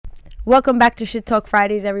Welcome back to Shit Talk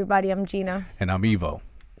Fridays, everybody. I'm Gina. And I'm Evo.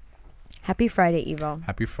 Happy Friday, Evo.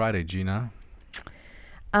 Happy Friday, Gina.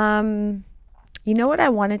 You know what I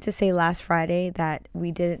wanted to say last Friday that we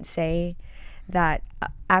didn't say, that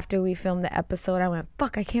after we filmed the episode, I went,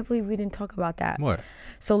 fuck, I can't believe we didn't talk about that. What?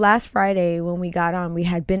 So last Friday when we got on, we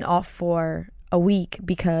had been off for a week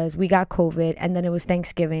because we got COVID, and then it was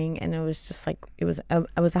Thanksgiving, and it was just like, it was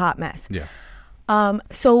a hot mess. Yeah.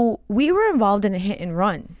 So we were involved in a hit and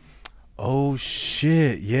run. Oh,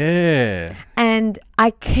 shit. Yeah. And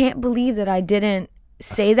I can't believe that I didn't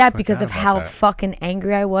say that because of how fucking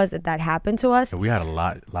angry I was that happened to us. Yeah, we had a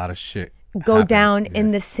lot of shit go happen. Down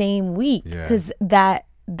in the same week. Because that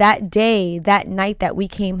day, that night that we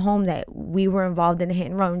came home, that we were involved in a hit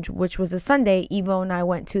and run, which was a Sunday, Evo and I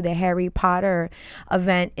went to the Harry Potter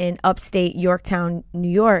event in upstate Yorktown,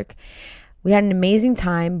 New York. We had an amazing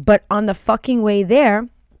time, but on the fucking way there,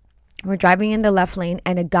 we're driving in the left lane,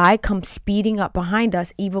 and a guy comes speeding up behind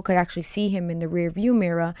us. Evo could actually see him in the rear view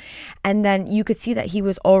mirror, and then you could see that he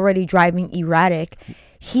was already driving erratic.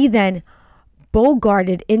 He then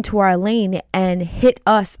bogarted into our lane and hit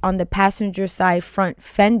us on the passenger side front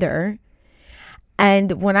fender.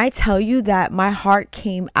 And when I tell you that my heart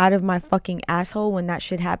came out of my fucking asshole when that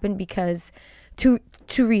shit happened, because two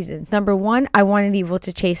reasons. Number one, I wanted Evo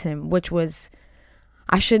to chase him, which was,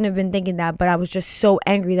 I shouldn't have been thinking that, but I was just so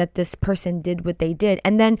angry that this person did what they did.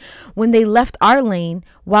 And then when they left our lane,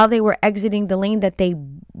 while they were exiting the lane that they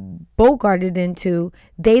bogarted into,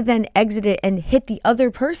 they then exited and hit the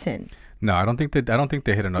other person. No, I don't think they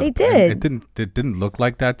hit another. They did. It didn't look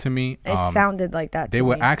like that to me. It sounded like that. They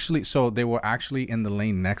were actually in the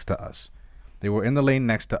lane next to us. They were in the lane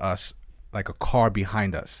next to us, like a car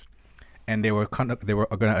behind us, and they were going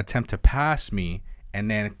to attempt to pass me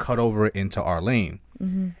and then cut over into our lane.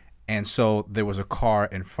 Mm-hmm. And so there was a car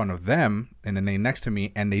in front of them in the lane next to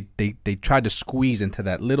me, and they tried to squeeze into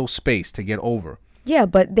that little space to get over. Yeah,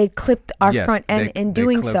 but they clipped our front end in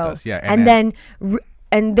doing so. Us, yeah, and then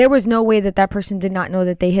there was no way that person did not know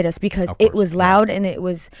that they hit us, because it was loud and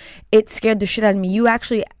it scared the shit out of me. You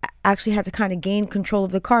actually had to kind of gain control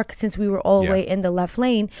of the car, since we were all the way in the left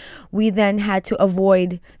lane. We then had to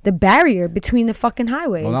avoid the barrier between the fucking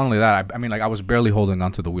highways. Well, not only that, I was barely holding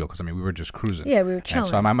onto the wheel, because we were just cruising. Yeah, we were chilling. And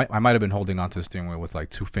so I might have been holding onto the steering wheel with like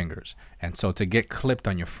two fingers. And so to get clipped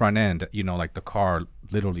on your front end, like the car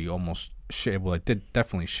literally almost it did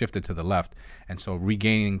definitely shifted to the left. And so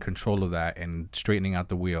regaining control of that and straightening out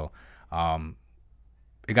the wheel,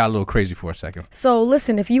 it got a little crazy for a second. So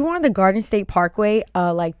listen, if you were on the Garden State Parkway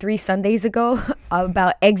like 3 Sundays ago,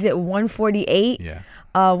 about exit 148,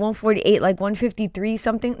 148, like 153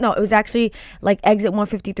 something. No, it was actually like exit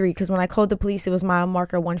 153, because when I called the police, it was mile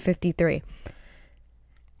marker 153.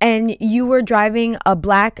 And you were driving a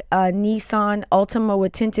black Nissan Altima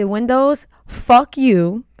with tinted windows. Fuck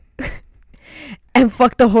you. And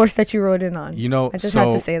fuck the horse that you rode in on. I just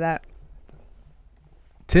had to say that.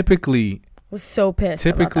 Typically, was so pissed.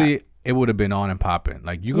 Typically, it would have been on and popping.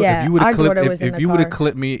 Like if you would have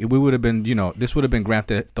clipped me, we would have been, this would have been Grand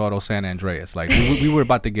Theft Auto San Andreas. Like we were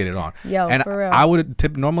about to get it on. Yo, and for real. I would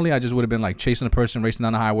have normally I just would have been like chasing a person, racing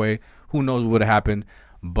down the highway. Who knows what would have happened?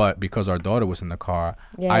 But because our daughter was in the car,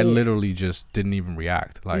 I literally just didn't even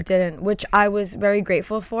react. Like, you didn't, which I was very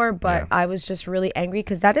grateful for, but I was just really angry,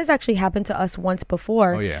 because that has actually happened to us once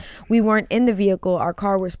before. Oh, yeah. We weren't in the vehicle. Our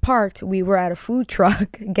car was parked. We were at a food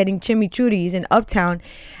truck getting chimichurris in Uptown,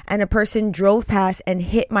 and a person drove past and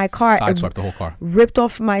hit my car. Sideswiped the whole car. Ripped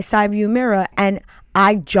off my side view mirror, and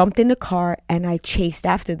I jumped in the car and I chased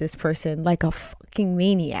after this person like a fucking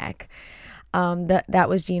maniac. That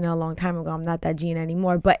was Gina a long time ago. I'm not that Gina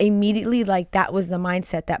anymore. But immediately, like, that was the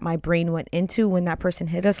mindset that my brain went into when that person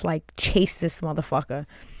hit us, like, chase this motherfucker.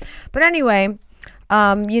 But anyway,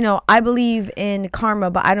 I believe in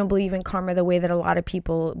karma, but I don't believe in karma the way that a lot of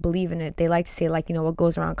people believe in it. They like to say, like, what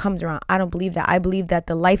goes around comes around. I don't believe that. I believe that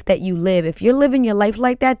the life that you live, if you're living your life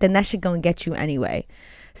like that, then that shit gonna get you anyway.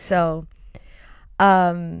 So,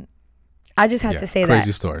 I just had to say that.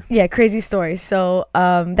 Crazy story. Yeah, crazy story. So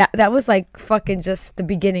that was like fucking just the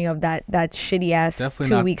beginning of that shitty ass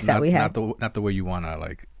Definitely 2 weeks that we had. Not the way you want to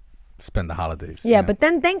like spend the holidays. Yeah, but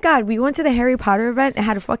then thank God we went to the Harry Potter event and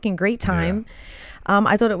had a fucking great time. Yeah.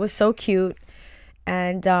 I thought it was so cute.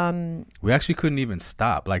 And we actually couldn't even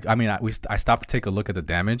stop. Like, I stopped to take a look at the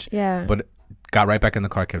damage. Yeah. But got right back in the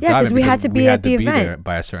car, kept driving. Because we had to be at the event there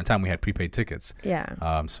by a certain time. We had prepaid tickets.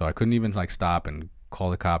 Yeah. So I couldn't even like stop and call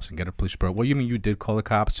the cops and get a police report. What do you mean you did call the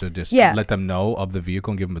cops to just let them know of the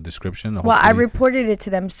vehicle and give them a description? Well, I reported it to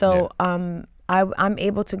them. So I'm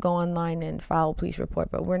able to go online and file a police report,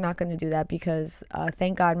 but we're not going to do that because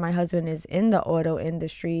thank God my husband is in the auto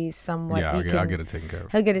industry somewhat. Yeah, I'll get it taken care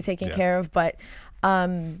of. He'll get it taken care of, but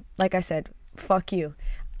like I said, fuck you.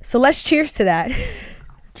 So let's cheers to that.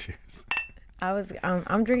 Cheers.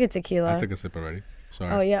 I'm drinking tequila. I took a sip already.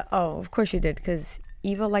 Sorry. Oh yeah. Oh, of course you did, because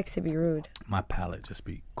Eva likes to be rude. My palate just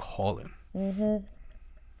be calling.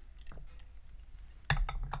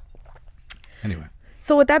 Anyway.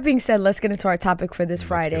 So with that being said, let's get into our topic for this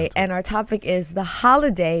Friday. And our topic is the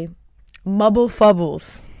holiday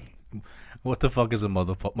Mubble-Fubbles. What the fuck is a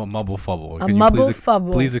Mubble-Fubble? A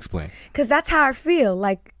Mubble-Fubble. Please explain. Because that's how I feel.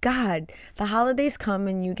 Like, God, the holidays come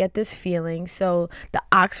and you get this feeling. So the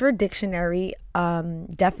Oxford Dictionary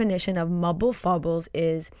definition of Mubble-Fubbles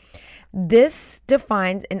is, this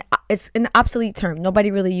defines, it's an obsolete term. Nobody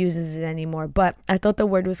really uses it anymore. But I thought the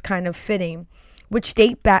word was kind of fitting, which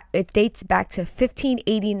dates back to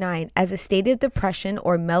 1589 as a state of depression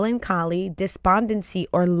or melancholy, despondency,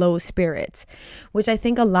 or low spirits, which I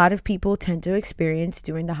think a lot of people tend to experience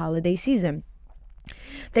during the holiday season.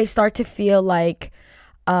 They start to feel like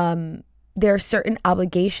there are certain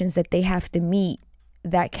obligations that they have to meet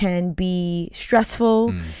that can be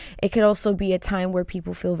stressful. It could also be a time where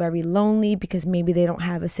people feel very lonely because maybe they don't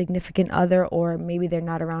have a significant other, or maybe they're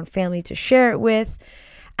not around family to share it with.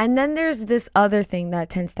 And then there's this other thing that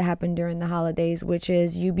tends to happen during the holidays, which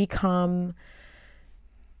is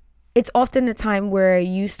it's often a time where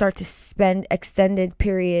you start to spend extended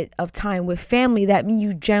period of time with family that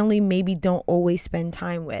you generally maybe don't always spend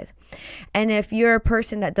time with. And if you're a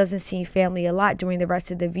person that doesn't see family a lot during the rest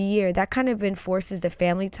of the year, that kind of enforces the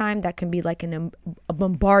family time. That can be like a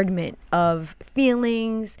bombardment of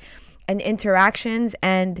feelings and interactions,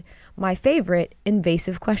 and my favorite,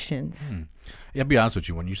 invasive questions. Yeah, I'll be honest with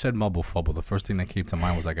you. When you said Mubble-Fubble, the first thing that came to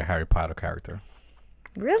mind was like a Harry Potter character.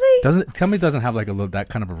 Really? Tell me it doesn't have like a little that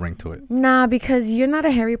kind of a ring to it. Nah, because you're not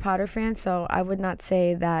a Harry Potter fan, so I would not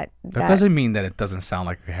say that. That doesn't mean that it doesn't sound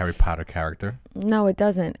like a Harry Potter character. No, it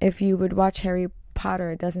doesn't. If you would watch Harry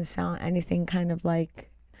Potter, it doesn't sound anything kind of like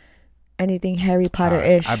anything Harry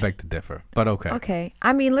Potter-ish. I beg to differ, but okay. Okay.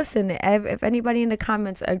 I mean, listen, if anybody in the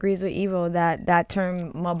comments agrees with Evo that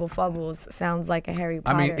term Mubble-Fubbles sounds like a Harry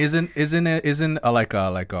Potter. I mean, isn't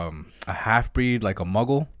a half breed like a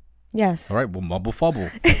Muggle? Yes. All right. Well,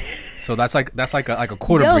 Mubble-Fubble. So that's like a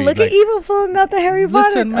quarter breed. Yo, look at Evo pulling out the Harry Potter.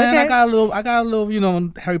 Listen, man, okay. I got a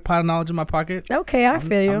little, Harry Potter knowledge in my pocket. Okay, I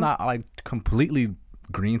feel you. I'm not like completely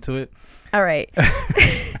green to it. All right.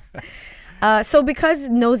 So because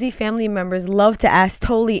nosy family members love to ask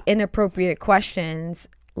totally inappropriate questions,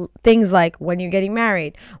 things like, when you're getting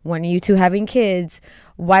married, when are you two having kids,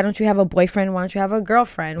 why don't you have a boyfriend, why don't you have a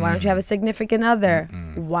girlfriend, why don't you have a significant other,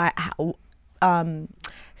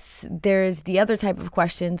 there's the other type of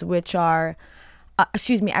questions, which are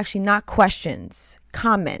actually not questions,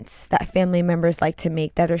 comments that family members like to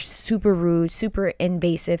make that are super rude, super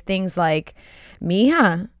invasive. Things like,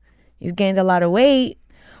 mija, you've gained a lot of weight.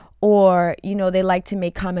 Or, they like to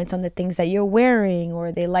make comments on the things that you're wearing,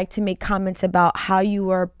 or they like to make comments about how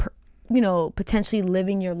you are, potentially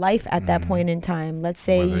living your life at that point in time. Let's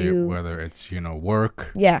say whether it's,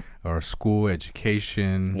 work, or school,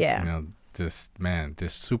 education, just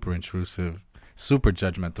super intrusive, super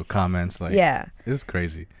judgmental comments. Like, it's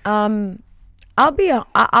crazy. I'll be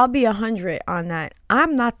 100 on that.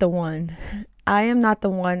 I'm not the one. I am not the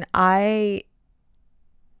one. I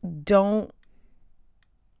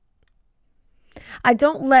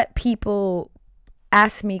don't let people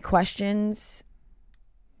ask me questions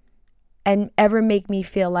and ever make me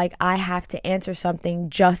feel like I have to answer something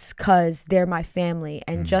just because they're my family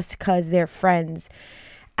and just because they're friends.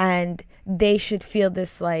 And they should feel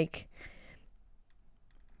this, like,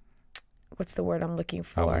 what's the word I'm looking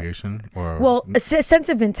for? Obligation? A sense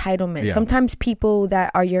of entitlement. Yeah. Sometimes people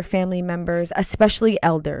that are your family members, especially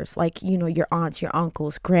elders, like, your aunts, your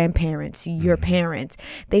uncles, grandparents, your parents,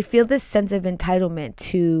 they feel this sense of entitlement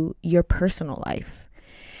to your personal life.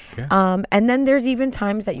 Yeah. And then there's even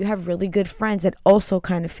times that you have really good friends that also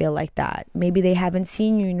kind of feel like that. Maybe they haven't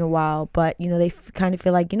seen you in a while, but they kind of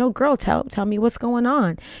feel like, girl, tell me what's going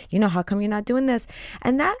on. How come you're not doing this?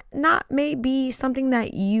 And that not may be something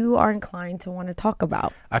that you are inclined to want to talk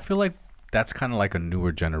about. I feel like that's kind of like a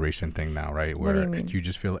newer generation thing now, right? Where what do you mean? You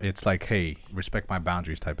just feel it's like, hey, respect my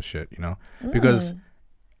boundaries type of shit, Because,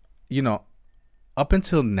 up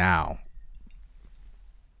until now,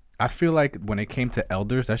 I feel like when it came to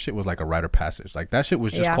elders, that shit was like a rite of passage. Like, that shit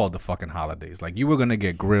was just called the fucking holidays. Like, you were going to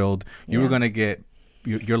get grilled. You were going to get,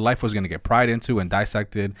 your life was going to get pried into and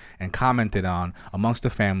dissected and commented on amongst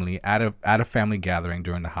the family at a family gathering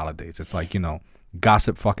during the holidays. It's like,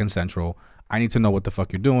 gossip fucking central. I need to know what the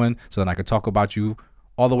fuck you're doing so then I could talk about you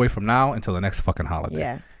all the way from now until the next fucking holiday.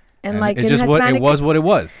 Yeah. And like it's just Hispanic, what it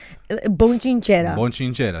was.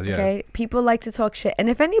 Bonchinchera. Yeah. Okay. People like to talk shit. And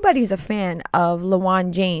if anybody's a fan of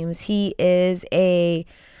LeJuan James, he is I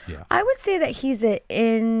would say that he's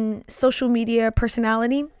in social media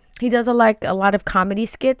personality. He does a lot of comedy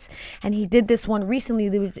skits, and he did this one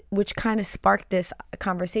recently, which kind of sparked this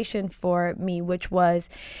conversation for me, which was,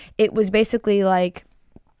 it was basically like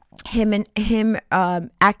him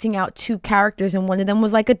acting out two characters, and one of them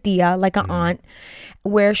was like a tia, like an aunt,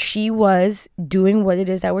 where she was doing what it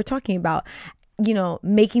is that we're talking about, you know,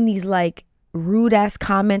 making these like rude ass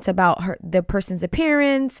comments about the person's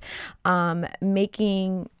appearance,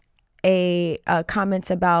 making comments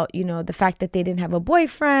about, you know, the fact that they didn't have a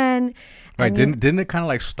boyfriend. Right. Didn't it kind of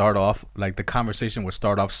like start off, like the conversation would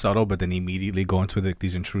start off subtle, but then immediately go into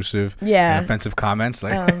these intrusive and offensive comments?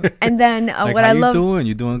 Like, and then like, what how I love.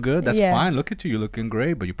 You doing good? That's fine. Look at you. You're looking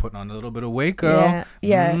great, but you're putting on a little bit of weight, girl.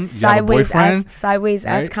 Yeah. Sideways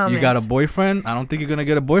ass comments. You got a boyfriend? I don't think you're going to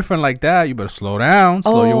get a boyfriend like that. You better slow down.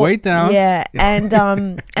 Slow your weight down. Yeah. And,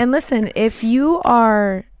 and listen, if you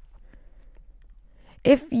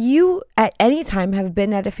at any time have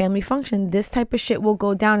been at a family function, this type of shit will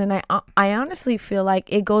go down. And I honestly feel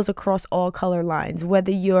like it goes across all color lines.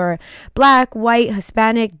 Whether you're black, white,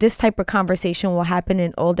 Hispanic, this type of conversation will happen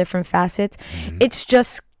in all different facets. It's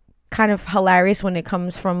just kind of hilarious when it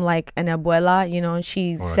comes from like an abuela, you know, and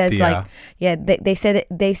she says like, they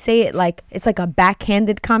say it like, it's like a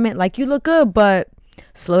backhanded comment, like, you look good, but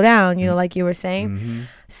slow down, you know, like you were saying.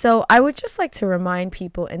 So I would just like to remind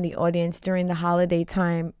people in the audience during the holiday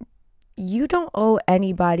time, you don't owe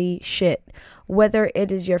anybody shit, whether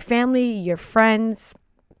it is your family, your friends.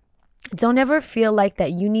 Don't ever feel like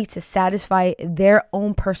that you need to satisfy their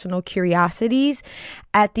own personal curiosities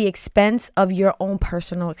at the expense of your own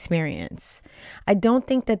personal experience. I don't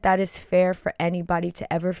think that is fair for anybody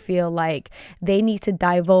to ever feel like they need to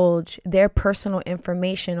divulge their personal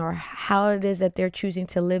information or how it is that they're choosing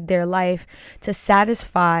to live their life to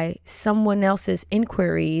satisfy someone else's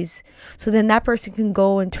inquiries, so then that person can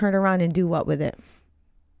go and turn around and do what with it?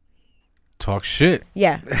 Talk shit.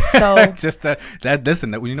 Yeah. So just that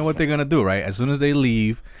listen, you know what they're gonna do, right? As soon as they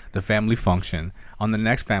leave the family function, on the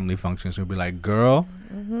next family function, it's gonna be like, girl,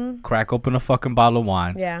 crack open a fucking bottle of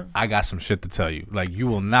wine. Yeah. I got some shit to tell you. Like, you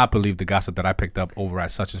will not believe the gossip that I picked up over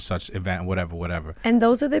at such and such event, whatever. And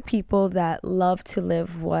those are the people that love to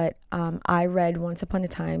live what I read once upon a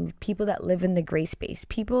time. People that live in the gray space.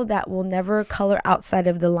 People that will never color outside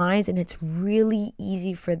of the lines, and it's really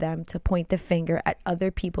easy for them to point the finger at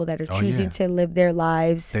other people that are choosing to live their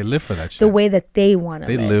lives. They live for that shit. The way that they want to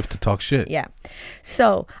live. They live to talk shit. Yeah.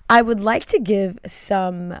 So I would like to give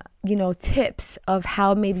some, you know, tips of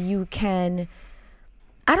how maybe you can,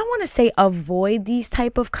 I don't want to say avoid these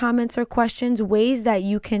type of comments or questions, ways that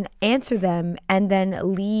you can answer them and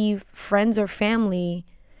then leave friends or family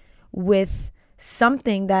with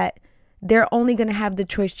something that they're only going to have the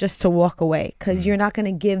choice just to walk away, because you're not going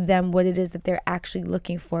to give them what it is that they're actually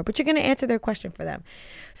looking for, but you're going to answer their question for them.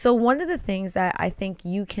 So one of the things that I think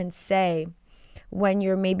you can say when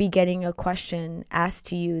you're maybe getting a question asked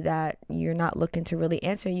to you that you're not looking to really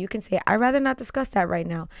answer, you can say, I'd rather not discuss that right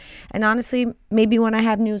now. And honestly, maybe when I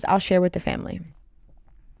have news, I'll share with the family.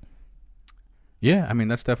 Yeah, I mean,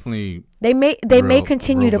 that's definitely... They may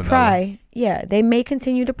continue to pry. Yeah, they may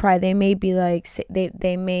continue to pry. They may be like,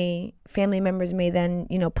 family members may then,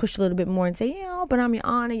 you know, push a little bit more and say, you know, but I'm your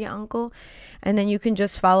aunt or your uncle. And then you can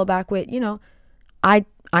just follow back with, you know, I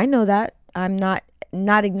know that. I'm not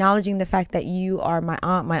acknowledging the fact that you are my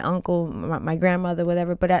aunt, my uncle, my grandmother,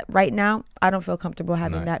 whatever. But right now, I don't feel comfortable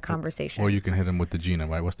having that conversation. Or you can hit him with the Gina,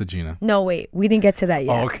 right? What's the Gina? No, wait. We didn't get to that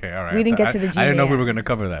yet. Oh, okay. All right. We didn't get to the Gina I didn't know yet. if we were going to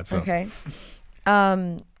cover that. So. Okay.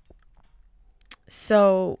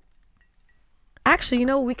 So actually, you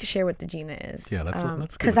know what we could share what the Gina is? Yeah,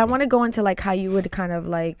 let's because I want to go into like how you would kind of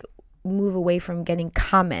like move away from getting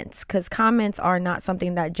comments, because comments are not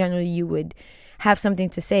something that generally you would have something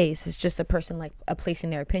to say. It's just a person like placing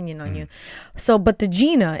their opinion on you. So, but the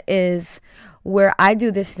Gina is where I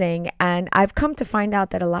do this thing, and I've come to find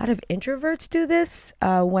out that a lot of introverts do this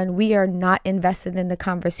when we are not invested in the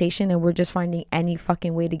conversation and we're just finding any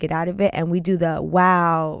fucking way to get out of it, and we do the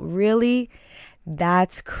wow, really?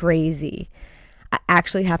 That's crazy. I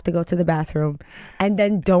actually have to go to the bathroom, and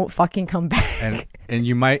then don't fucking come back. And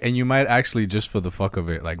you might actually, just for the fuck of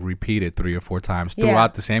it, like repeat it 3 or 4 times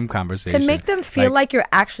throughout the same conversation to make them feel like you're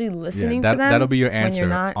actually listening to them. That'll be your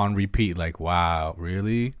answer on repeat. Like, wow,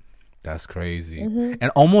 really? That's crazy. And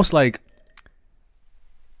almost like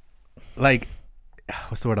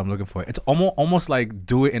what's the word I'm looking for? It's almost like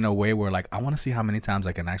do it in a way where like I want to see how many times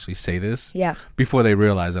I can actually say this. Yeah. Before they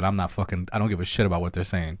realize that I don't give a shit about what they're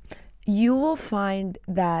saying. You will find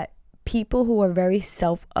that people who are very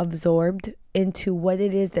self-absorbed into what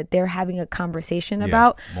it is that they're having a conversation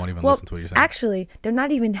about won't even listen to what you're saying. Actually, they're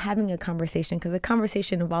not even having a conversation, because a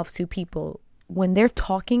conversation involves two people. When they're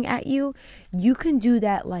talking at you, you can do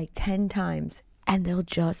that like 10 times and they'll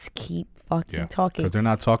just keep fucking talking. Because they're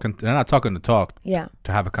not talking to talk. Yeah.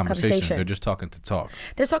 To have a conversation. They're just talking to talk.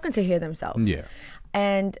 They're talking to hear themselves. Yeah.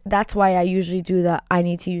 And that's why I usually do I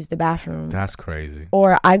need to use the bathroom. That's crazy.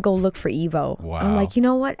 Or I go look for Evo. Wow. I'm like, you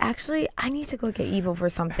know what? Actually, I need to go get Evo for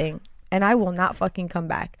something. And I will not fucking come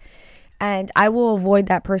back. And I will avoid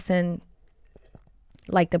that person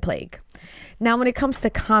like the plague. Now, when it comes to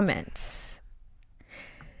comments,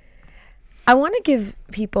 I want to give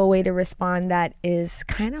people a way to respond that is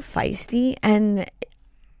kind of feisty, and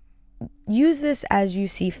use this as you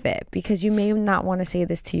see fit, because you may not want to say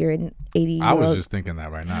this to your 80-year-old. I was just thinking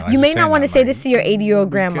that right now. You may not want to say this to your 80-year-old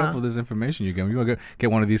grandma. Be careful this information you get. You're going to get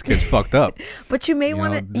one of these kids fucked up. But you may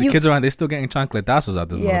want to... The kids around, they're still getting chancletazos out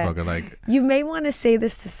this motherfucker. Like, you may want to say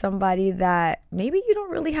this to somebody that maybe you don't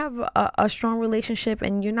really have a strong relationship,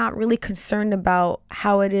 and you're not really concerned about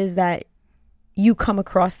how it is that you come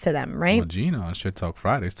across to them, right? Well, Gina on Shit Talk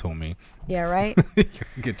Fridays told me. Yeah, right?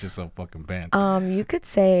 Get yourself fucking banned. You could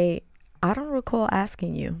say, I don't recall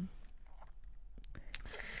asking you.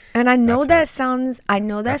 And I know that's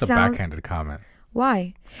a backhanded comment.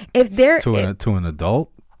 Why? If they're to an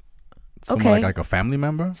adult, someone like a family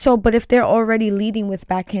member. So, but if they're already leading with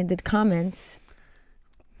backhanded comments,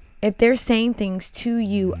 if they're saying things to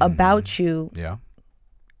you about you,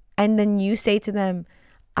 and then you say to them,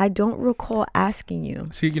 I don't recall asking you.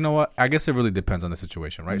 See, you know what? I guess it really depends on the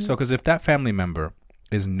situation, right? So, because if that family member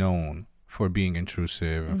is known for being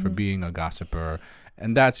intrusive and for being a gossiper,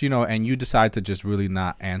 and that's, and you decide to just really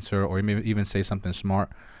not answer or maybe even say something smart,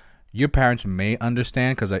 your parents may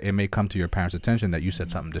understand, because it may come to your parents' attention that you said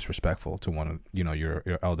something disrespectful to one of your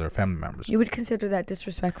elder family members. You would consider that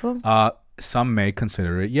disrespectful? Some may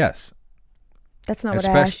consider it, yes. That's not what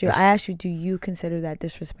I asked you. I asked you, do you consider that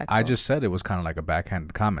disrespectful? I just said it was kind of like a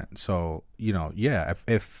backhanded comment. So,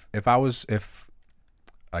 if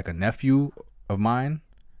like a nephew of mine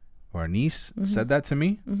or a niece said that to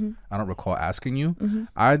me, I don't recall asking you,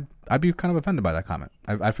 I'd be kind of offended by that comment.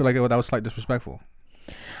 I feel like that was slightly disrespectful.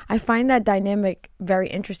 I find that dynamic very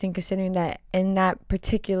interesting, considering that in that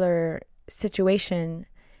particular situation,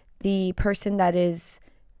 the person that is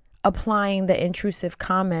applying the intrusive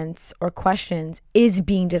comments or questions is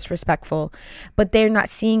being disrespectful, but they're not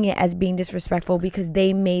seeing it as being disrespectful because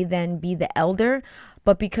they may then be the elder,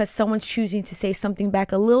 but because someone's choosing to say something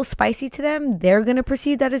back a little spicy to them, they're going to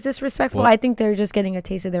perceive that as disrespectful. Well, I think they're just getting a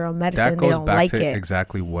taste of their own medicine. They don't like it. That goes back to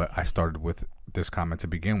exactly what I started with this comment to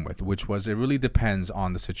begin with, which was it really depends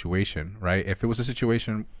on the situation, right? If it was a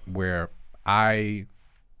situation where I,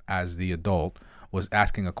 as the adult, was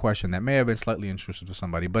asking a question that may have been slightly intrusive to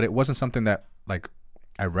somebody, but it wasn't something that like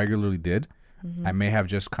I regularly did. I may have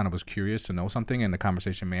just kind of was curious to know something, and the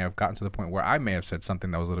conversation may have gotten to the point where I may have said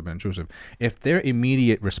something that was a little bit intrusive. If their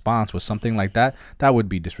immediate response was something like that, that would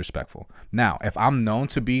be disrespectful. Now, if I'm known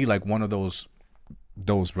to be like one of those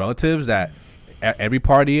relatives that at every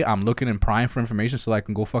party I'm looking and prying for information so I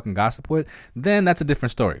can go fucking gossip with, then that's a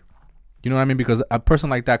different story. You know what I mean? Because a person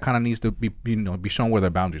like that kind of needs to be shown where their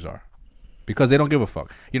boundaries are. Because they don't give a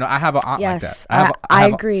fuck. I have an aunt like that. I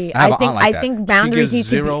agree. I think boundaries need to be.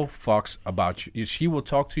 She gives zero fucks about you. She will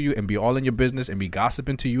talk to you and be all in your business and be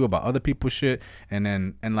gossiping to you about other people's shit,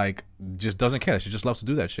 and like just doesn't care. She just loves to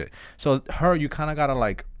do that shit. So you kind of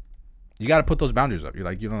gotta you gotta put those boundaries up. You're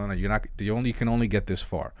like, you're not. You can only get this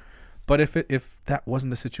far. But if that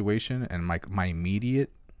wasn't the situation, and my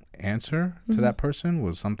immediate answer to that person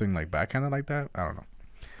was something like backhanded like that, I don't know.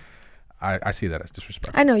 I see that as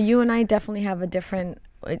disrespectful. I know you and I definitely have a difference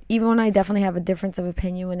of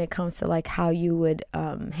opinion when it comes to like how you would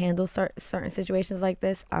handle certain situations like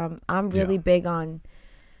this. I'm really big on,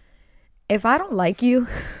 if I don't like you,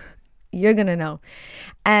 you're gonna know,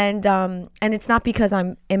 and it's not because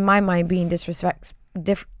I'm in my mind being disrespectful.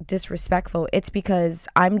 It's because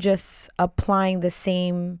I'm just applying the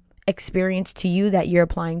same experience to you that you're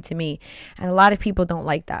applying to me, and a lot of people don't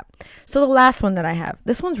like that. So the last one that I have,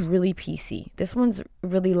 this one's really PC. This one's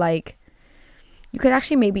really like, you could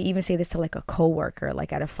actually maybe even say this to like a coworker,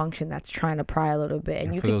 like at a function that's trying to pry a little bit.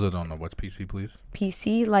 And for those that don't know, what's PC, please?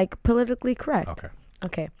 PC, like politically correct.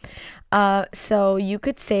 Okay. So you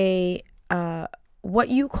could say, what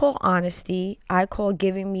you call honesty, I call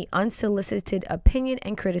giving me unsolicited opinion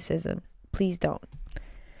and criticism. Please don't.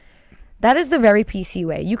 That is the very PC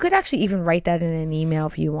way. You could actually even write that in an email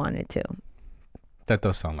if you wanted to. That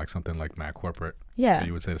does sound like something like mad corporate. Yeah. That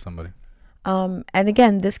you would say to somebody. And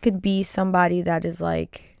again, this could be somebody that is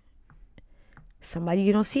like somebody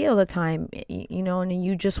you don't see all the time, you know, and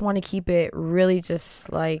you just want to keep it really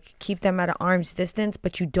just like keep them at an arm's distance,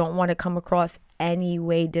 but you don't want to come across any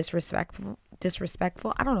way disrespectful.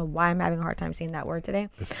 I don't know why I'm having a hard time saying that word today.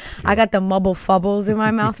 I got the Mubble-Fubbles in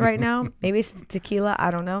my mouth right now. Maybe it's tequila. I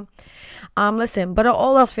don't know. Listen, but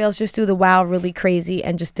all else fails, just do the wow really crazy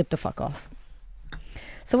and just dip the fuck off.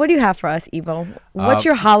 So what do you have for us, Evo? What's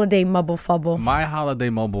your holiday Mubble-Fubble? My holiday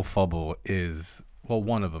Mubble-Fubble is, well,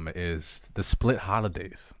 one of them is the split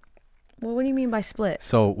holidays. Well, what do you mean by split?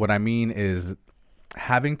 So what I mean is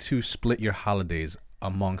having to split your holidays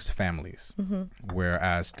amongst families,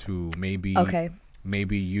 whereas to maybe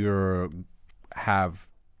your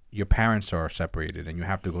parents are separated and you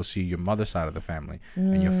have to go see your mother's side of the family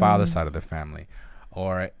and your father's side of the family,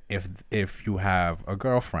 or if you have a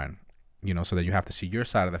girlfriend, you know, so that you have to see your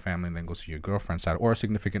side of the family and then go see your girlfriend's side, or a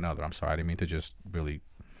significant other. I'm sorry, I didn't mean to just really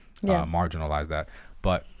marginalize that,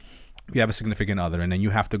 but you have a significant other and then you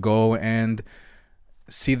have to go and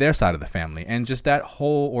see their side of the family, and just that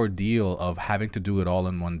whole ordeal of having to do it all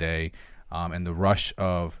in one day, and the rush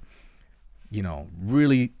of, you know,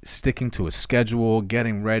 really sticking to a schedule,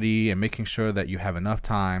 getting ready and making sure that you have enough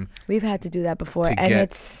time. We've had to do that before, and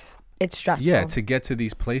it's stressful. Yeah, to get to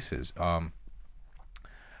these places.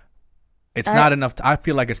 It's not enough. I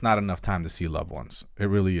feel like it's not enough time to see loved ones. It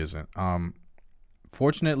really isn't.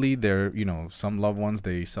 Fortunately, some loved ones,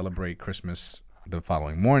 they celebrate Christmas the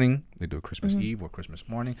following morning. They do a Christmas Eve or Christmas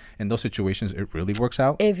morning. In those situations, it really works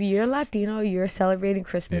out. If you're Latino, you're celebrating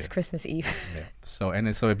Christmas Eve. Yeah. So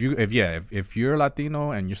if you're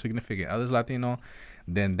Latino and your significant other's Latino,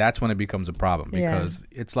 then that's when it becomes a problem, because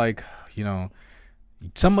it's like, you know,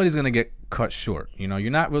 somebody's gonna get cut short. You know,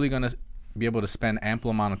 you're not really gonna be able to spend ample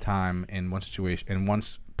amount of time in one situation, in one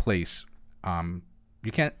place. You're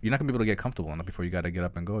not gonna be able to get comfortable enough before you got to get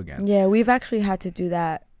up and go again. Yeah, we've actually had to do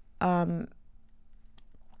that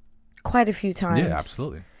quite a few times. Yeah,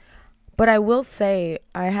 absolutely. But I will say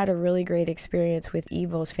I had a really great experience with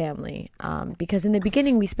Evo's family, because in the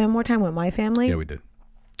beginning we spent more time with my family. Yeah, we did.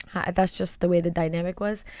 That's just the way the dynamic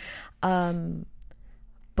was.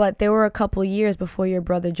 But there were a couple years before your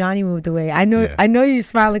brother Johnny moved away. I know you're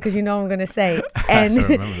smiling because you know what I'm going to say. And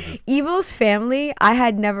Evo's family, I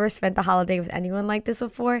had never spent the holiday with anyone like this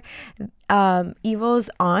before. Evo's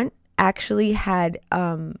aunt actually had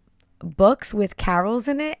books with carols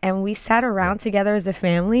in it, and we sat around together as a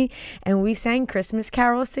family and we sang Christmas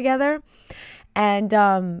carols together. And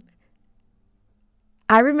I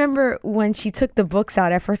remember when she took the books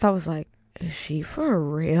out, at first I was like, is she for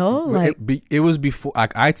real? Like, it was before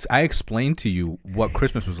I explained to you what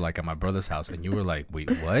Christmas was like at my brother's house, and you were like, wait,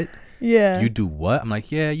 what? Yeah. You do what? I'm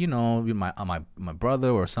like, yeah, you know, my brother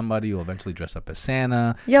or somebody will eventually dress up as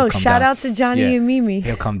Santa. Yo, shout out to Johnny and Mimi.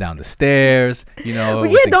 He'll come down the stairs, you know.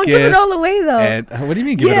 Well, don't give it all away though. And what do you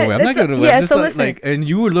mean give it away? I'm not giving it away. Yeah, so listen. And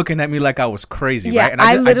you were looking at me like I was crazy, right? And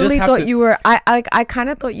I literally thought you were. I kind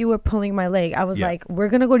of thought you were pulling my leg. I was like, we're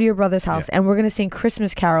gonna go to your brother's house and we're gonna sing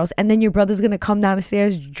Christmas carols, and then your brother's gonna come down the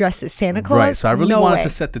stairs dressed as Santa Claus. Right. So I really wanted to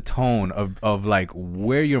set the tone of like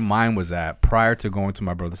where your mind was at prior to going to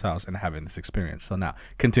my brother's house and having this experience. So now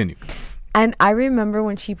continue. And I remember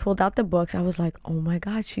when she pulled out the books, I was like, oh my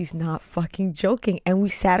God, she's not fucking joking. And we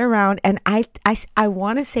sat around, and I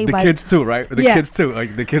want to say the kids too, right? The kids too.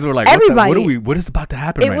 Like the kids were like, everybody. What is about to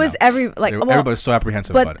happen? It was everybody's so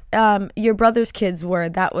apprehensive about it. Your brother's kids were,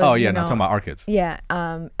 that was, I'm talking about our kids. Yeah.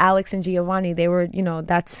 Alex and Giovanni, they were,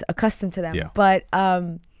 that's accustomed to them. Yeah. But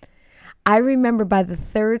I remember by the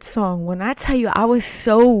third song, when I tell you I was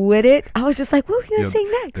so with it, I was just like, what are we going to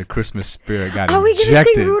sing next? The Christmas spirit got injected. Are we going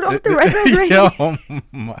to sing Rudolph the Red-Nosed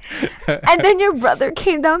Reindeer? And then your brother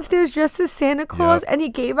came downstairs dressed as Santa Claus, and he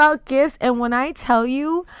gave out gifts. And when I tell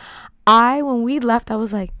you, when we left, I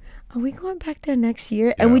was like, are we going back there next year?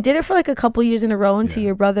 Yeah. And we did it for like a couple years in a row until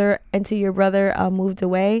your brother moved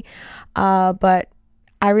away. But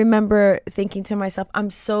I remember thinking to myself,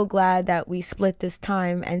 I'm so glad that we split this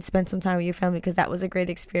time and spent some time with your family, because that was a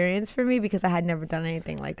great experience for me, because I had never done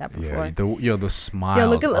anything like that before. Yeah, the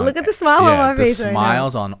smiles. Look at the smile on my face right now. The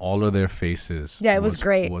smiles on all of their faces. Yeah, it was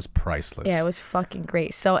great. Was priceless. Yeah, it was fucking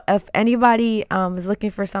great. So if anybody is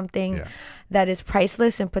looking for something that is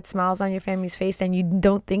priceless and puts smiles on your family's face, and you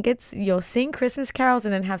don't think you'll sing Christmas carols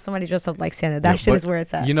and then have somebody dress up like Santa. That shit is where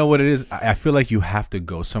it's at. You know what it is? I feel like you have to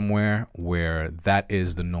go somewhere where that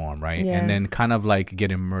is the norm, right? Yeah. And then kind of like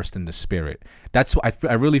get immersed in the spirit. That's what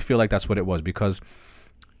I really feel like that's what it was, because,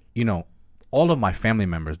 all of my family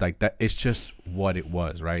members, like that, it's just what it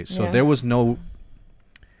was, right? So there was no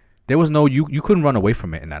you couldn't run away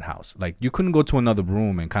from it in that house. Like you couldn't go to another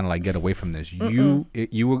room and kind of like get away from this. You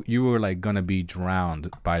were like gonna be drowned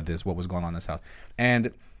by this, what was going on in this house.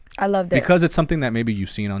 And I loved it because it's something that maybe you've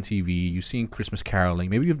seen on TV, you've seen Christmas caroling,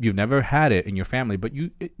 maybe you've never had it in your family, but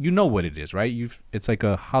you know what it is, right? It's like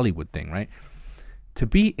a Hollywood thing, right? To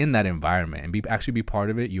be in that environment and actually be part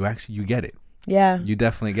of it, you get it. Yeah, you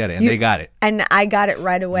definitely get it, and they got it, and I got it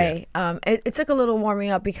right away. It took a little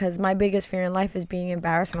warming up because my biggest fear in life is being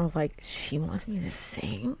embarrassed, and I was like, she wants me to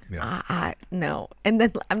sing. No. And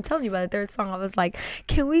then I'm telling you, by the third song, I was like,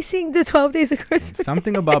 can we sing the 12 Days of Christmas?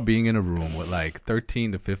 Something about being in a room with like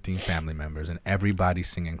 13 to 15 family members and everybody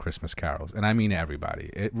singing Christmas carols, and I mean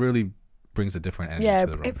everybody. It really brings a different energy to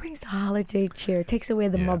the room. It brings the holiday cheer. It takes away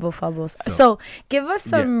the Mubble-Fubbles. So give us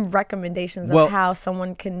some recommendations of how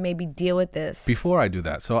someone can maybe deal with this. Before I do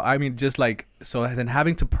that, so I mean, just like, so then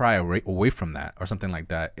having to pry away from that or something like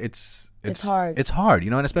that, it's hard. It's hard,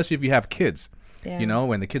 and especially if you have kids,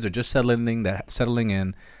 when the kids are just settling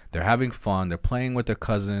in, they're having fun, they're playing with their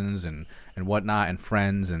cousins and whatnot and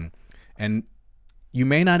friends, and you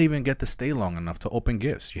may not even get to stay long enough to open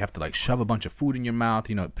gifts. You have to like shove a bunch of food in your mouth,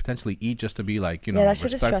 potentially eat just to be like,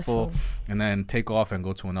 respectful, and then take off and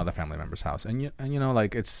go to another family member's house. And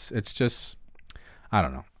like it's just, I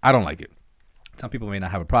don't know. I don't like it. Some people may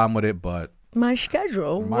not have a problem with it, but my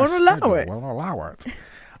schedule won't allow it.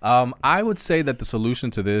 I would say that the solution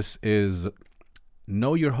to this is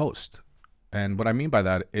know your host. And what I mean by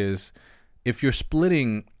that is if you're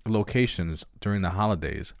splitting locations during the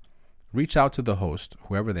holidays, reach out to the host,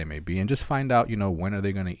 whoever they may be, and just find out, when are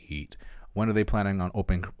they going to eat? When are they planning on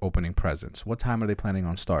opening presents? What time are they planning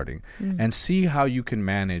on starting? And see how you can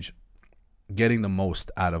manage getting the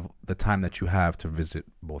most out of the time that you have to visit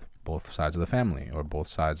both sides of the family or both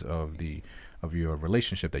sides of your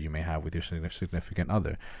relationship that you may have with your significant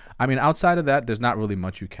other. I mean, outside of that, there's not really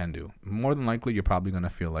much you can do. More than likely, you're probably going to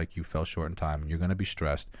feel like you fell short in time and you're going to be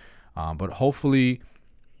stressed. But hopefully,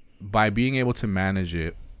 by being able to manage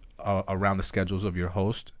it around the schedules of your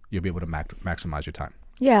host, you'll be able to maximize your time.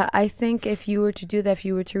 Yeah, I think if you were to do that, if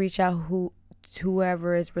you were to reach out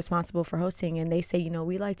whoever is responsible for hosting and they say,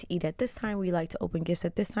 we like to eat at this time, we like to open gifts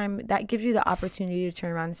at this time, that gives you the opportunity to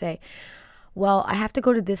turn around and say, well, I have to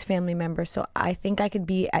go to this family member, so I think I could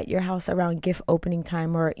be at your house around gift opening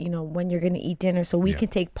time or, when you're going to eat dinner, so we can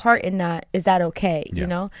take part in that. Is that okay?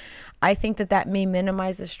 I think that may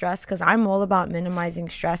minimize the stress because I'm all about minimizing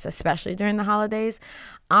stress, especially during the holidays.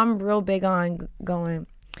 I'm real big on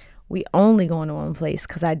we only going to one place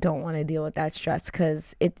because I don't want to deal with that stress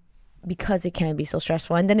because it can be so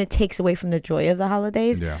stressful. And then it takes away from the joy of the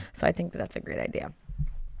holidays. Yeah. So I think that's a great idea.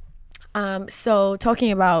 So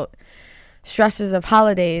talking about stresses of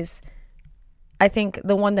holidays, I think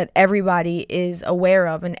the one that everybody is aware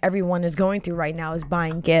of and everyone is going through right now is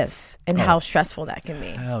buying gifts and how stressful that can be.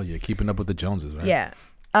 Hell yeah, keeping up with the Joneses, right? Yeah.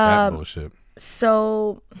 That bullshit.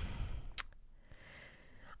 So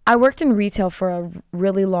I worked in retail for a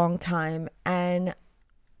really long time, and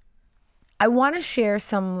I want to share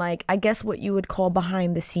some, I guess what you would call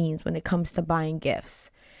behind the scenes when it comes to buying gifts.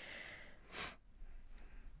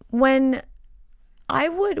 When I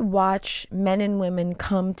would watch men and women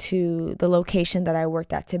come to the location that I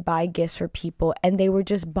worked at to buy gifts for people, and they were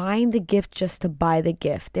just buying the gift just to buy the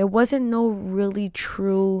gift. There wasn't no really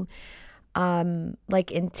true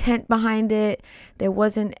intent behind it. There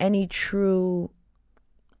wasn't any true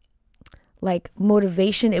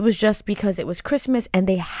motivation. It was just because it was Christmas and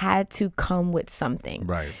they had to come with something.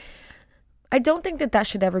 Right. I don't think that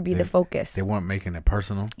should ever be the focus. They weren't making it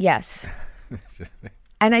personal. Yes.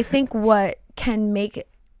 And I think what can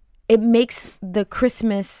makes the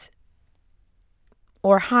Christmas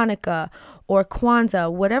or Hanukkah or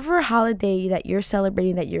Kwanzaa, whatever holiday that you're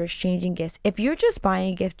celebrating, that you're exchanging gifts, if you're just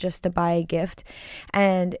buying a gift just to buy a gift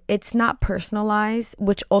and it's not personalized,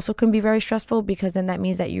 which also can be very stressful because then that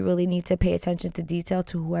means that you really need to pay attention to detail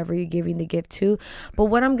to whoever you're giving the gift to. But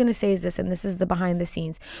what I'm going to say is this, and this is the behind the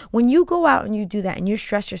scenes. When you go out and you do that and you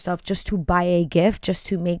stress yourself just to buy a gift, just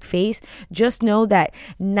to make face, just know that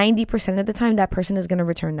 90% of the time that person is going to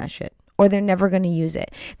return that shit. Or they're never going to use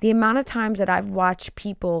it. The amount of times that I've watched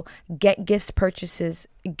people get gifts purchased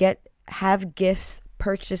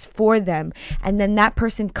for them, and then that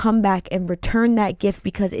person come back and return that gift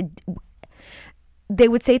because they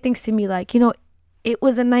would say things to me like, it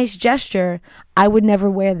was a nice gesture. I would never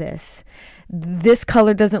wear this. This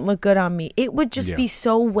color doesn't look good on me. It would just be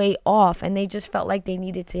so way off, and they just felt like they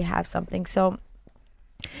needed to have something. So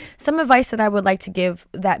some advice that I would like to give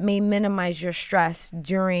that may minimize your stress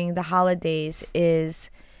during the holidays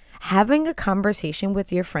is having a conversation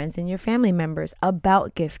with your friends and your family members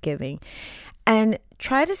about gift giving, and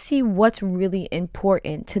try to see what's really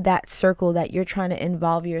important to that circle that you're trying to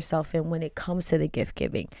involve yourself in when it comes to the gift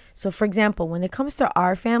giving. So for example, when it comes to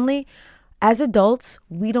our family, as adults,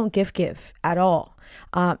 we don't gift give at all.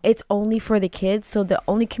 It's only for the kids. So the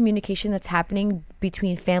only communication that's happening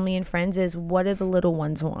between family and friends is, what do the little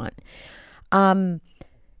ones want?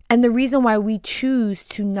 And the reason why we choose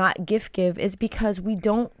to not gift give is because we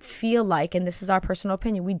don't feel like, and this is our personal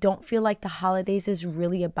opinion, we don't feel like the holidays is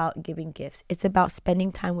really about giving gifts. It's about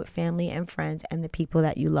spending time with family and friends and the people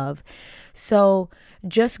that you love. So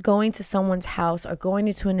just going to someone's house or going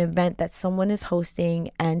into an event that someone is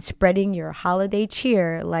hosting and spreading your holiday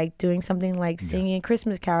cheer, like doing something like singing a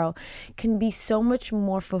Christmas carol, can be so much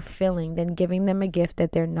more fulfilling than giving them a gift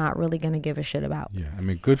that they're not really going to give a shit about. Yeah, I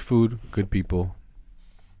mean, good food, good people,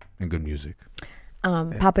 and good music.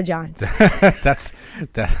 Papa John's. that's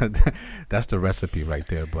the recipe right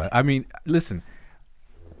there. But I mean, listen,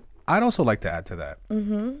 I'd also like to add to that.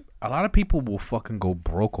 A lot of people will fucking go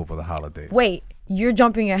broke over the holidays. Wait, you're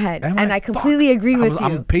jumping ahead, and I completely agree with you.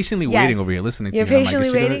 I'm patiently waiting over here, listening to you. You're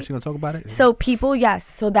patiently waiting. Is she gonna talk about it? So people, yes.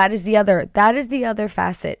 So that is the other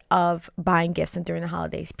facet of buying gifts and during the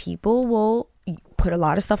holidays. People will put a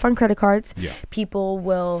lot of stuff on credit cards. Yeah. People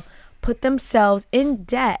will put themselves in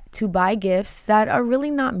debt to buy gifts that are really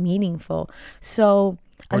not meaningful. So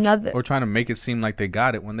or trying to make it seem like they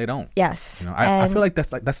got it when they don't. Yes. You know, I feel like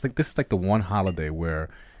this is like the one holiday where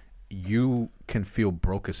you can feel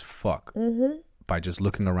broke as fuck by just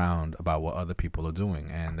looking around about what other people are doing,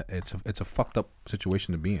 and it's a fucked up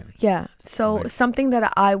situation to be in. Yeah. So something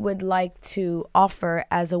that I would like to offer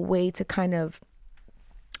as a way to kind of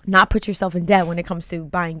not put yourself in debt when it comes to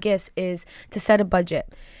buying gifts is to set a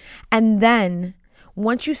budget. And then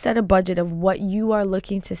once you set a budget of what you are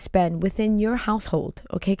looking to spend within your household,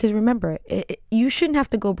 okay? Because remember, you shouldn't have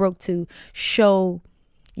to go broke to show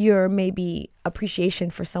your maybe appreciation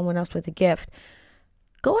for someone else with a gift.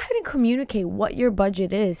 Go ahead and communicate what your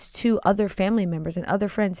budget is to other family members and other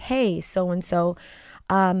friends. Hey, so-and-so,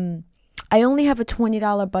 I only have a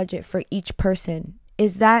 $20 budget for each person.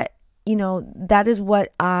 Is that, that is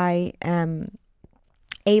what I am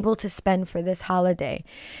able to spend for this holiday.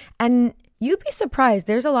 And you'd be surprised.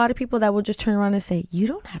 There's a lot of people that will just turn around and say, you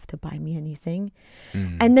don't have to buy me anything.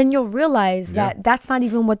 And then you'll realize that that's not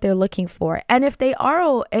even what they're looking for. And if they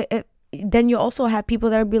are, then you also have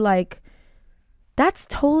people that will be like, that's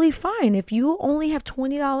totally fine. If you only have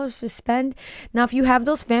 $20 to spend. Now, if you have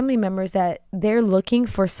those family members that they're looking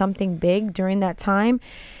for something big during that time,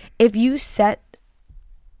 if you set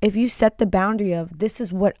the boundary of this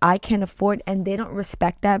is what I can afford and they don't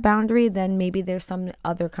respect that boundary, then maybe there's some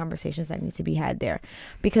other conversations that need to be had there,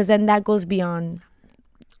 because then that goes beyond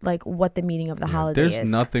like what the meaning of the holiday is. There's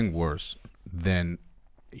nothing worse than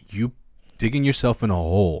you digging yourself in a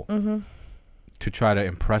hole to try to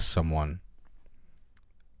impress someone,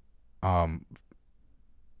 and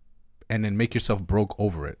then make yourself broke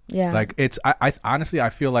over it. Yeah. Like I honestly, I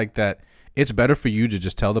feel like that it's better for you to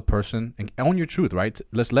just tell the person and own your truth, right?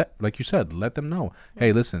 Like you said, let them know.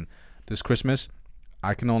 Hey, listen, this Christmas,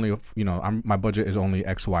 I can only, my budget is only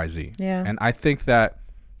X, Y, Z. Yeah. And I think that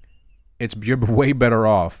you're way better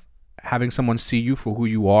off having someone see you for who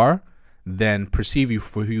you are than perceive you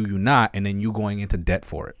for who you're not, and then you going into debt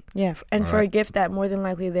for it. Yeah. And for a gift that more than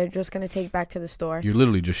likely they're just going to take back to the store. You're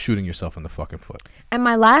literally just shooting yourself in the fucking foot. And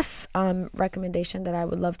my last recommendation that I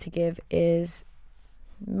would love to give is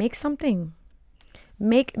make something.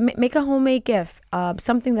 Make a homemade gift.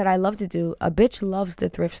 Something that I love to do. A bitch loves the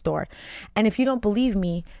thrift store. And if you don't believe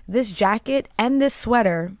me, this jacket and this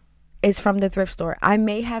sweater is from the thrift store. I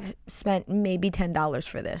may have spent maybe $10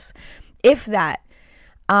 for this, if that.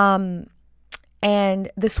 And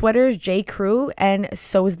the sweater is J. Crew, and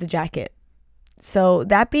so is the jacket. So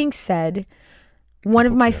that being said, one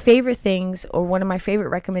of my favorite things, or one of my favorite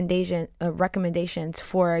recommendations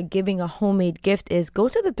for giving a homemade gift is go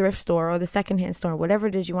to the thrift store or the secondhand store, whatever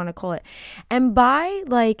it is you want to call it, and buy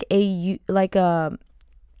like a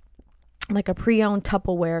pre-owned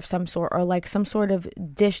Tupperware of some sort, or like some sort of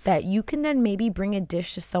dish that you can then maybe bring a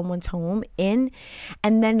dish to someone's home in,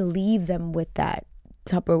 and then leave them with that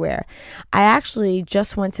Tupperware. I actually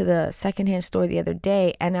just went to the secondhand store the other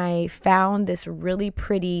day and I found this really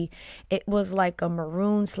pretty, it was like a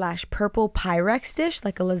maroon/purple Pyrex dish,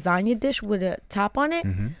 like a lasagna dish with a top on it.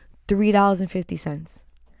 $3.50.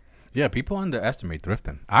 Yeah, people underestimate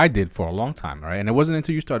thrifting. I did for a long time, right? And it wasn't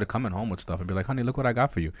until you started coming home with stuff and be like, honey, look what I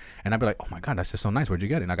got for you. And I'd be like, oh my God, that's just so nice. Where'd you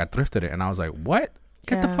get it? And I got thrifted it. And I was like, what?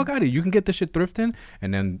 Get the fuck out of here. You can get this shit thrifting,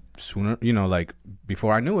 and then sooner, like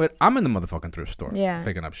before I knew it, I'm in the motherfucking thrift store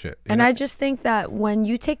picking up shit. And I just think that when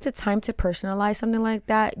you take the time to personalize something like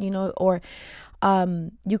that, or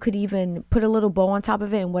you could even put a little bow on top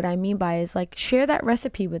of it. And what I mean by is like share that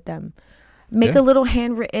recipe with them. Make a little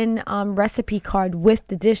handwritten recipe card with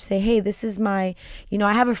the dish. Say, hey, this is my,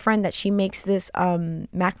 I have a friend that she makes this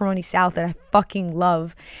macaroni salad that I fucking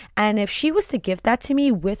love. And if she was to gift that to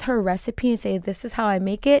me with her recipe and say, this is how I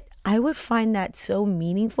make it, I would find that so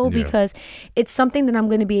meaningful because it's something that I'm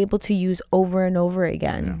going to be able to use over and over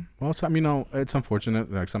again. Yeah. Well, it's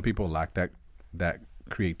unfortunate. Like some people lack that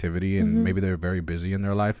creativity and maybe they're very busy in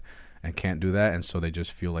their life and can't do that, and so they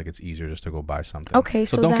just feel like it's easier just to go buy something. Okay,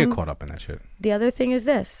 so don't get caught up in that shit. The other thing is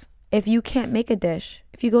this: if you can't make a dish,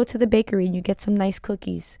 if you go to the bakery and you get some nice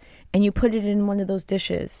cookies and you put it in one of those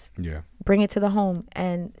dishes, bring it to the home,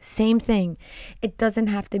 and same thing. It doesn't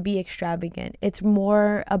have to be extravagant. It's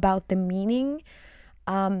more about the meaning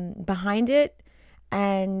behind it,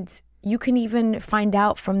 and you can even find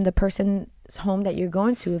out from the person's home that you're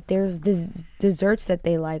going to if there's desserts that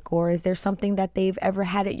they like, or is there something that they've ever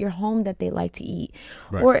had at your home that they like to eat.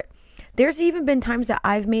 Or there's even been times that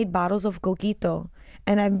I've made bottles of coquito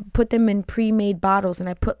and I put them in pre-made bottles and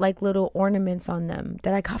I put like little ornaments on them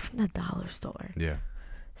that I got from the dollar store.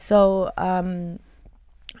 So and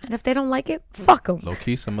if they don't like it, fuck them. Low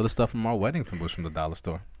key, some of the stuff from our wedding was from the dollar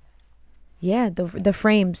store. Yeah, the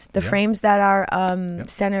frames that are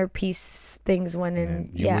centerpiece things went in. And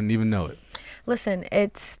you wouldn't even know it. Listen,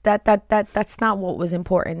 it's that's not what was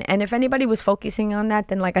important. And if anybody was focusing on that,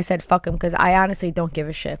 then like I said, fuck them, because I honestly don't give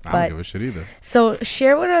a shit. I don't give a shit either. So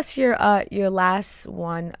share with us your last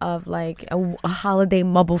one of like a holiday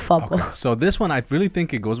Mubble-Fubble. Okay, so this one I really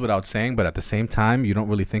think it goes without saying, but at the same time you don't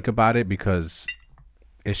really think about it because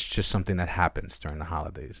it's just something that happens during the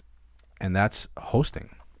holidays, and that's hosting.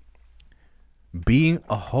 Being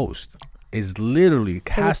a host is literally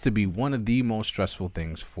has to be one of the most stressful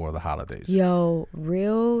things for the holidays. Yo,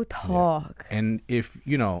 real talk. Yeah. And if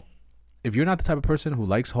you're not the type of person who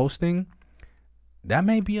likes hosting, that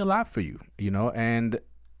may be a lot for you, and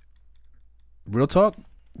real talk,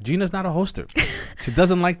 Gina's not a hoster. She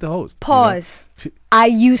doesn't like to host. Pause. I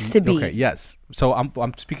used to be. Okay, yes. So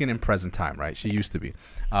I'm speaking in present time, right? She used to be.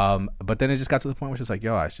 But then it just got to the point where she's like,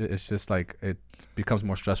 yo, it's just like it becomes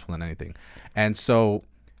more stressful than anything. And so,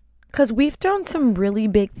 because we've done some really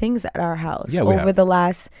big things at our house over the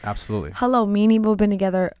last. Absolutely. Hello, me and Evo have been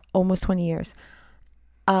together almost 20 years.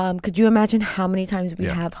 Could you imagine how many times we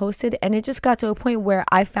have hosted? And it just got to a point where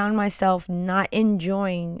I found myself not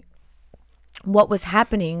enjoying what was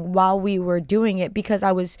happening while we were doing it because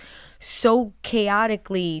I was so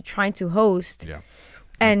chaotically trying to host. Yeah.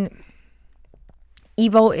 And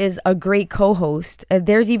Evo is a great co-host.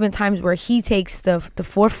 There's even times where he takes the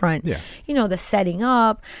forefront. Yeah. The setting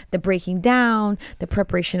up, the breaking down, the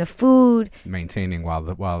preparation of food, maintaining while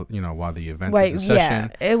the event is in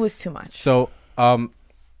session. Yeah, it was too much. So now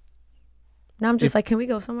I'm just like, can we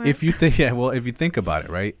go somewhere? If you think about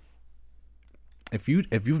it, right? If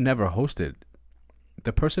you've never hosted,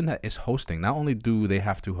 the person that is hosting, not only do they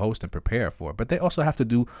have to host and prepare for it, but they also have to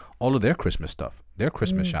do all of their Christmas stuff, their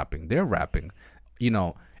Christmas shopping, their wrapping,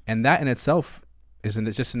 and that in itself it's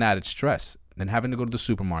just an added stress. Then having to go to the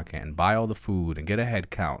supermarket and buy all the food and get a head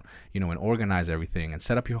count, and organize everything and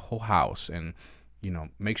set up your whole house and,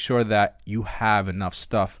 make sure that you have enough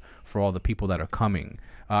stuff for all the people that are coming.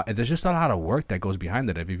 And there's just a lot of work that goes behind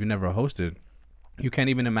it. If you've never hosted, you can't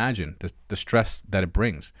even imagine the stress that it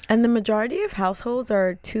brings. And the majority of households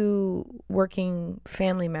are two working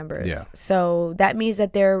family members. Yeah. So that means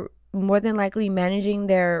that they're more than likely managing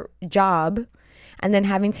their job and then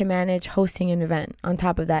having to manage hosting an event on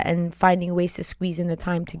top of that and finding ways to squeeze in the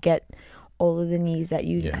time to get all of the needs that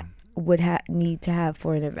you would need to have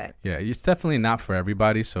for an event. Yeah, it's definitely not for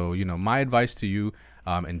everybody. So, my advice to you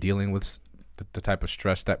in dealing with the type of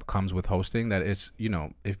stress that comes with hosting, that is,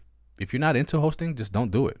 if you're not into hosting, just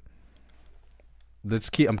don't do it.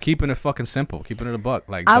 I'm keeping it fucking simple, keeping it a buck.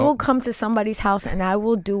 Like I will come to somebody's house and I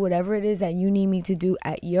will do whatever it is that you need me to do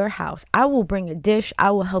at your house. I will bring a dish.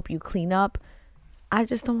 I will help you clean up. I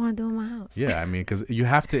just don't want to do it in my house. Yeah, because you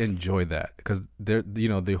have to enjoy that, because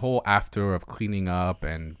the whole after of cleaning up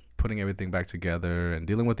and putting everything back together and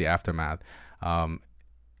dealing with the aftermath,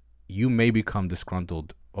 you may become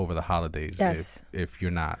disgruntled over the holidays if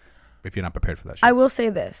you're not prepared for that shit. I will say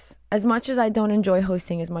this: as much as I don't enjoy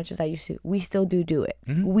hosting as much as I used to, we still do it.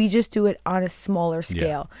 Mm-hmm. We just do it on a smaller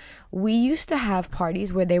scale. Yeah. We used to have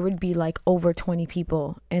parties where there would be like over 20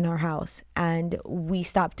 people in our house, and we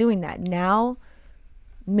stopped doing that. Now,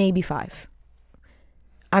 maybe 5.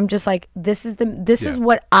 I'm just like, this is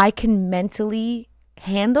what I can mentally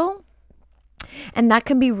handle. And that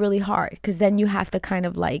can be really hard because then you have to kind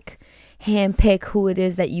of like handpick who it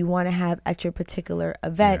is that you want to have at your particular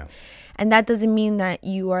event. Yeah. And that doesn't mean that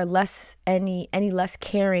you are any less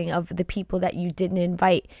caring of the people that you didn't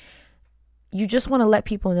invite. You just want to let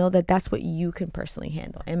people know that that's what you can personally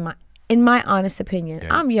handle. In my honest opinion,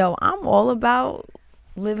 yeah. I'm all about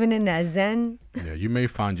living in that zen. Yeah, you may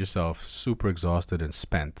find yourself super exhausted and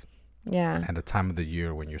spent. Yeah. At a time of the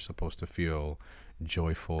year when you're supposed to feel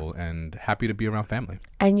joyful and happy to be around family.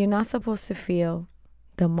 And you're not supposed to feel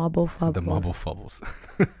the Mubble-Fubbles. The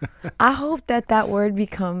Mubble-Fubbles. I hope that word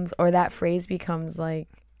becomes, or that phrase becomes like,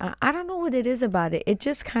 I don't know what it is about it. It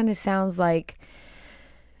just kind of sounds like,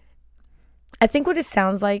 I think what it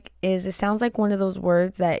sounds like is, it sounds like one of those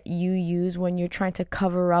words that you use when you're trying to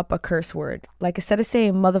cover up a curse word. Like instead of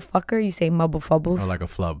saying motherfucker, you say Mubble-Fubbles. Or like a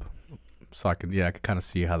flub. So I could kind of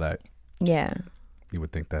see how that. Yeah. You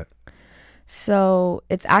would think that. So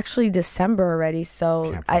it's actually December already.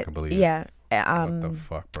 So can't fucking believe it. Yeah. What the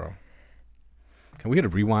fuck, bro? Can we get a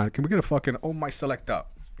rewind? Can we get a fucking my select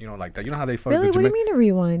up? You know, like that. You know how they fucking. Really? What do you mean a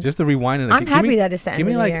rewind? Just a rewind. And I'm happy that it's the end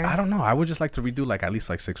of the year. I don't know. I would just like to redo like at least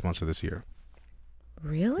like 6 months of this year.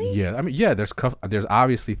 Really? Yeah. I mean, yeah. There's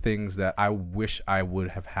obviously things that I wish I would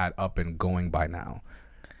have had up and going by now.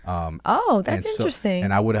 That's interesting.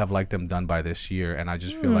 And I would have liked them done by this year. And I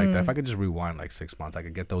just feel like that if I could just rewind like 6 months, I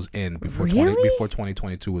could get those in before before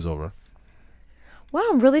 2022 was over. Wow,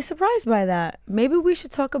 I'm really surprised by that. Maybe we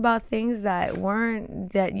should talk about things that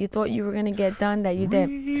you thought you were going to get done that you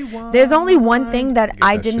didn't. There's only one thing that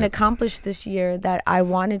I didn't accomplish this year that I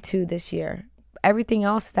wanted to this year. Everything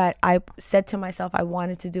else that I said to myself I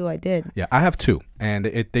wanted to do, I did. Yeah, I have 2, and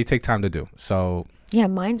they take time to do. So yeah,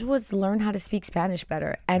 mine was learn how to speak Spanish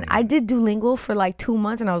better. And I did Duolingo for like 2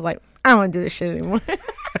 months, and I was like, I don't want to do this shit anymore.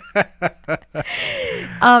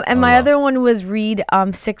 And my other one was read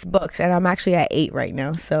 6 books, and I'm actually at 8 right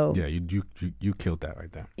now. So yeah, you killed that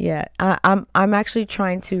right there. Yeah, I'm actually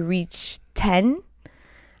trying to reach 10.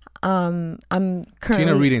 I'm currently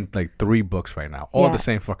Gina reading like 3 books right now, all at the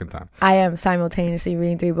same fucking time. I am simultaneously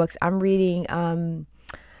reading 3 books. I'm reading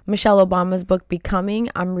Michelle Obama's book Becoming.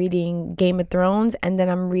 I'm reading Game of Thrones, and then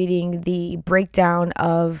I'm reading the breakdown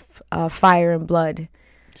of Fire and Blood.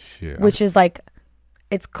 Shit. Which is like,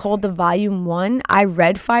 it's called the volume 1. I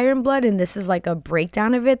read Fire and Blood, and this is like a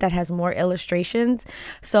breakdown of it that has more illustrations.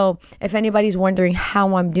 So if anybody's wondering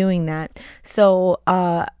how I'm doing that, so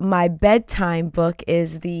my bedtime book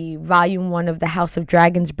is the volume 1 of the House of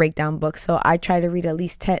Dragons breakdown book. So I try to read at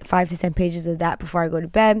least 5 to 10 pages of that before I go to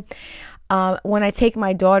bed. When I take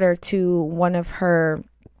my daughter to one of her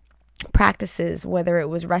practices, whether it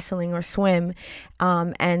was wrestling or swim,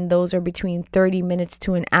 and those are between 30 minutes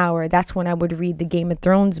to an hour, that's when I would read the Game of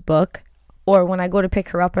Thrones book. Or when I go to pick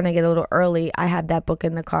her up and I get a little early, I have that book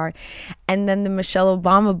in the car. And then the Michelle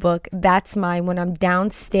Obama book, that's when I'm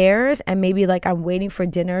downstairs and maybe like I'm waiting for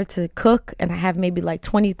dinner to cook and I have maybe like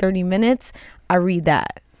 20-30 minutes, I read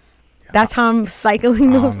that. That's how I'm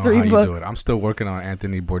cycling those 3 books. Do it. I'm still working on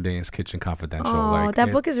Anthony Bourdain's Kitchen Confidential. Oh,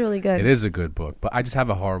 that book is really good. It is a good book, but I just have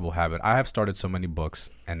a horrible habit. I have started so many books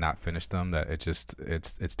and not finished them that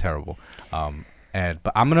it's terrible.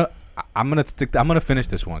 But I'm gonna finish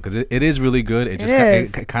this one because it is really good.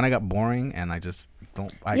 It kind of got boring, and I just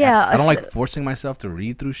don't. I don't like forcing myself to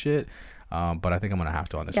read through shit. But I think I'm going to have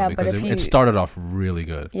to on this one because it started off really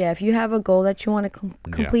good. Yeah, if you have a goal that you want to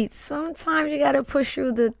complete, sometimes you got to push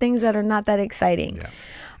through the things that are not that exciting.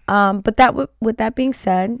 Yeah. But with that being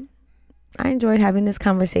said, I enjoyed having this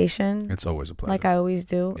conversation. It's always a pleasure. Like I always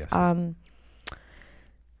do. Yes, I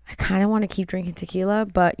kind of want to keep drinking tequila,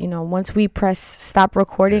 but once we press stop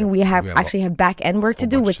recording, we actually have back end work to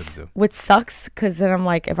do, which sucks because then I'm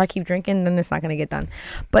like, if I keep drinking, then it's not going to get done.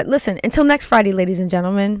 But listen, until next Friday, ladies and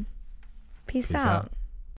gentlemen. Peace out.